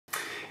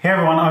Hey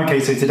everyone,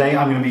 okay, so today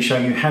I'm going to be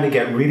showing you how to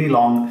get really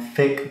long,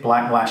 thick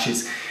black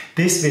lashes.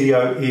 This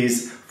video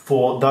is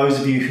for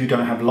those of you who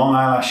don't have long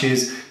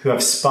eyelashes, who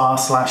have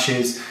sparse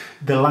lashes,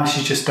 the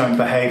lashes just don't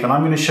behave, and I'm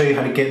going to show you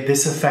how to get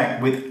this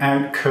effect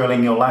without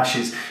curling your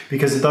lashes.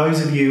 Because those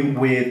of you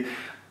with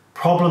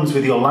problems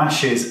with your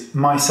lashes,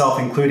 myself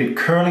included,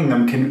 curling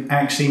them can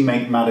actually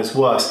make matters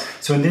worse.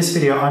 So in this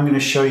video, I'm going to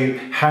show you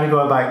how to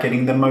go about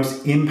getting the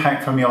most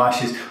impact from your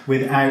lashes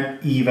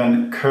without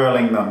even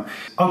curling them.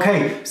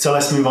 Okay, so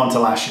let's move on to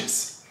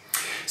lashes.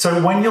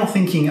 So when you're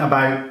thinking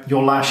about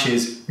your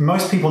lashes,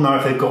 most people know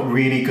if they've got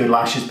really good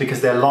lashes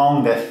because they're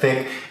long, they're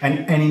thick,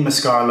 and any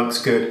mascara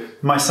looks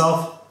good.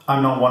 Myself,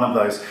 I'm not one of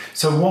those.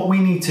 So what we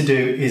need to do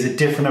is a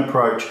different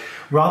approach.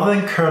 Rather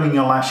than curling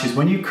your lashes,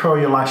 when you curl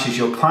your lashes,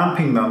 you're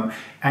clamping them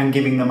and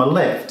giving them a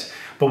lift.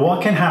 But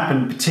what can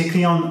happen,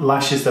 particularly on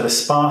lashes that are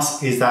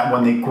sparse, is that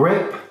when they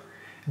grip,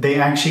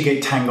 they actually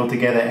get tangled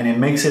together and it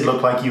makes it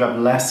look like you have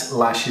less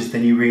lashes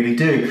than you really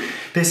do.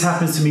 This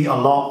happens to me a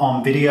lot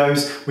on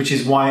videos, which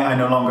is why I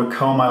no longer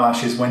curl my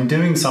lashes when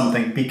doing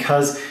something,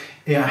 because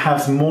it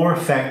has more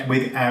effect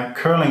without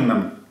curling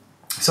them.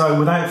 So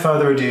without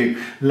further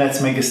ado,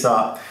 let's make a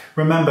start.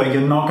 Remember,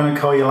 you're not going to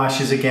curl your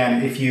lashes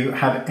again if you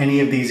have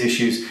any of these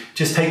issues.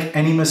 Just take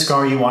any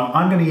mascara you want.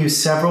 I'm going to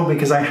use several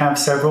because I have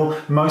several.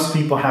 Most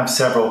people have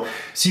several.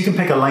 So you can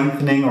pick a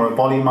lengthening or a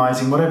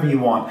volumizing, whatever you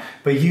want,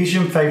 but use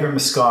your favorite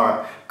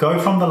mascara. Go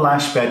from the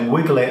lash bed,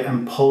 wiggle it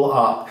and pull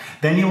up.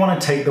 Then you want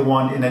to take the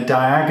wand in a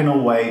diagonal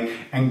way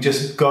and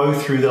just go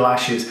through the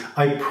lashes.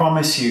 I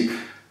promise you,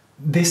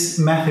 this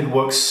method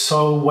works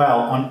so well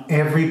on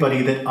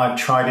everybody that I've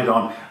tried it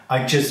on.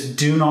 I just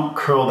do not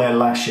curl their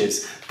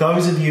lashes.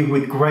 Those of you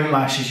with great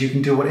lashes, you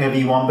can do whatever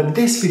you want, but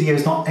this video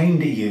is not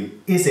aimed at you,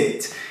 is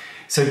it?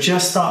 So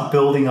just start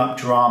building up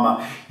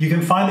drama. You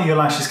can find that your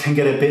lashes can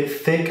get a bit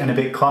thick and a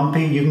bit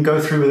clumpy. You can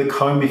go through with a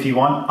comb if you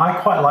want. I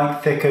quite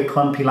like thicker,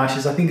 clumpy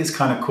lashes. I think it's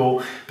kind of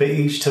cool, but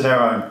each to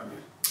their own.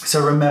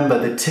 So remember,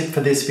 the tip for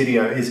this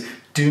video is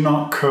do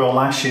not curl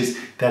lashes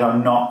that are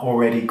not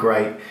already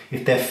great.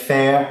 If they're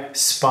fair,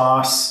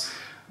 sparse,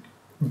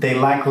 they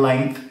lack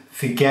length,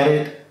 forget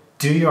it.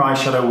 Do your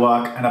eyeshadow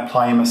work and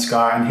apply your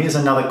mascara. And here's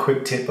another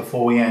quick tip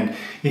before we end.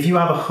 If you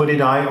have a hooded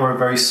eye or a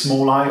very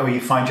small eye, or you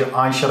find your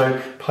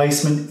eyeshadow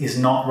placement is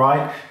not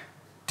right,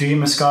 do your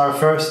mascara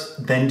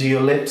first, then do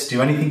your lips,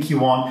 do anything you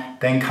want,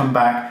 then come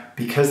back.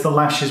 Because the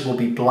lashes will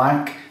be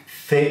black,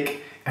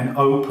 thick, and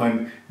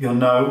open, you'll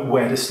know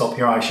where to stop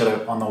your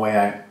eyeshadow on the way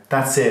out.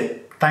 That's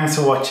it. Thanks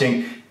for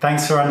watching.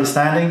 Thanks for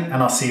understanding,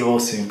 and I'll see you all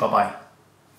soon. Bye-bye.